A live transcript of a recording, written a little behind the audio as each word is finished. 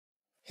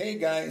Hey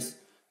guys,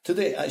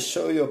 today I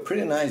show you a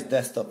pretty nice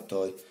desktop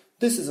toy.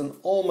 This is an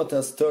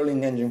all-metal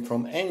Stirling engine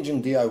from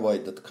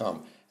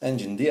EngineDIY.com.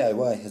 Engine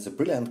DIY has a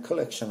brilliant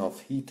collection of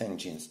heat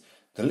engines.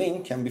 The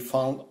link can be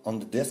found on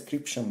the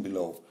description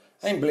below.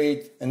 I'm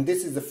Blade and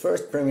this is the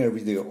first premiere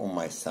video on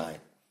my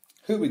site.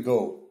 Here we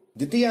go.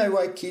 The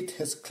DIY kit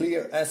has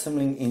clear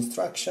assembling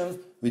instructions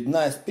with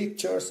nice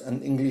pictures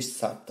and English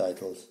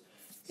subtitles.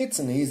 It's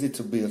an easy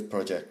to build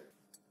project.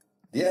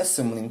 The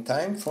assembling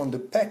time from the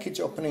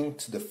package opening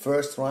to the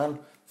first run,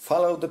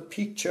 follow the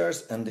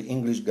pictures and the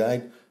English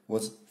guide,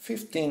 was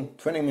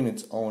 15-20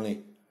 minutes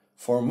only.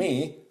 For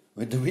me,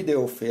 with the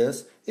video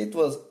files, it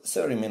was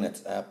 30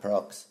 minutes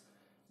approx.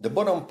 The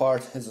bottom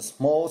part has a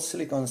small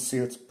silicone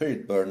sealed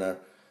spirit burner,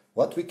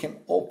 what we can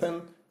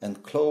open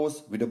and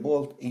close with a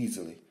bolt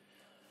easily.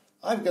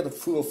 I've got a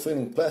full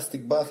filling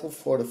plastic bottle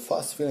for the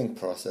fast filling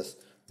process.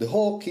 The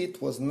whole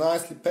kit was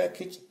nicely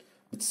packaged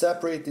with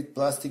separated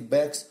plastic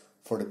bags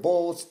for the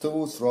bolts,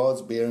 tools,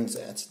 rods, bearings,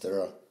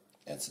 etc.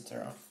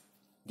 etc.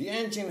 The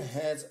engine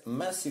has a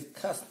massive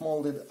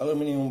cast-molded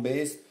aluminum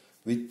base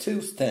with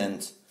two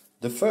stands.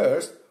 The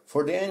first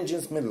for the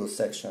engine's middle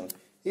section.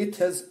 It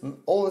has an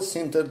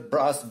all-sintered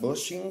brass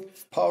bushing,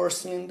 power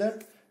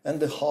cylinder and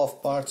the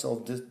half parts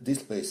of the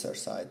displacer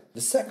side.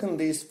 The second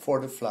is for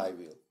the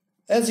flywheel.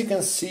 As you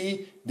can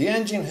see, the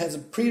engine has a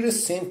pretty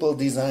simple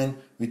design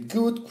with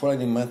good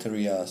quality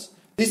materials.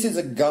 This is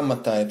a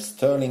gamma-type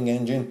Stirling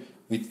engine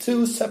with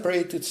two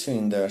separated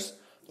cylinders,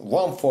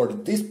 one for the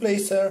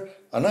displacer,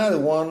 another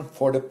one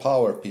for the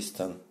power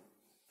piston.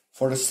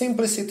 For the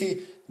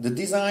simplicity, the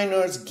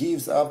designers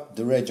gives up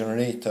the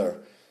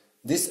regenerator.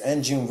 This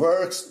engine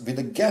works with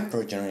a gap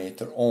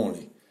regenerator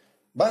only,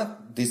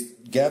 but this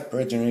gap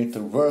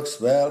regenerator works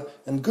well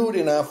and good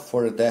enough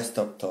for a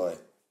desktop toy.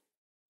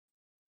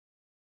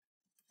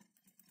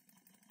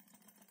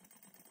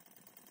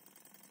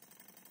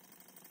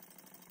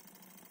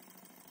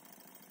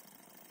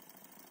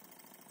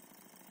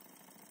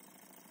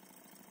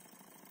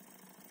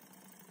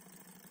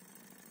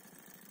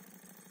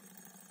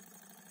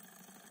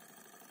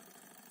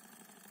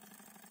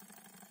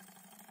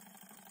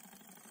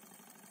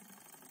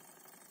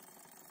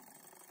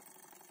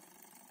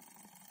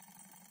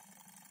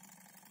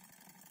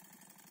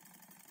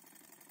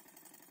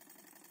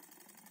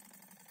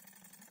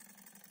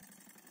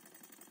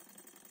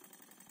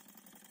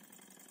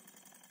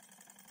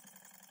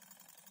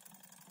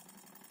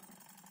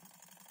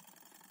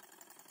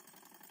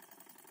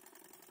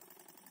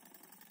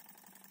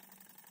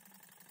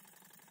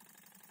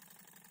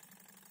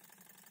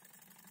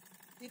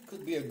 It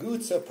could be a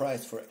good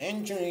surprise for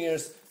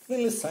engineers,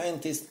 little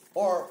scientists,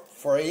 or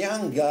for a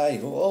young guy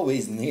who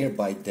always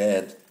nearby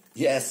dead.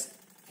 Yes,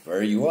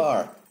 where you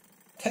are.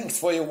 Thanks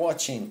for your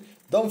watching.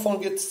 Don't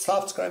forget to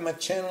subscribe my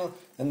channel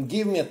and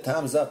give me a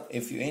thumbs up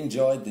if you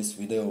enjoyed this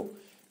video.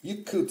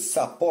 You could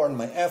support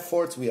my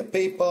efforts via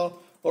PayPal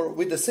or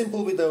with a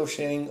simple video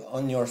sharing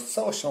on your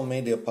social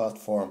media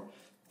platform.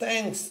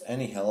 Thanks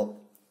any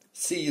help.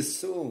 See you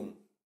soon.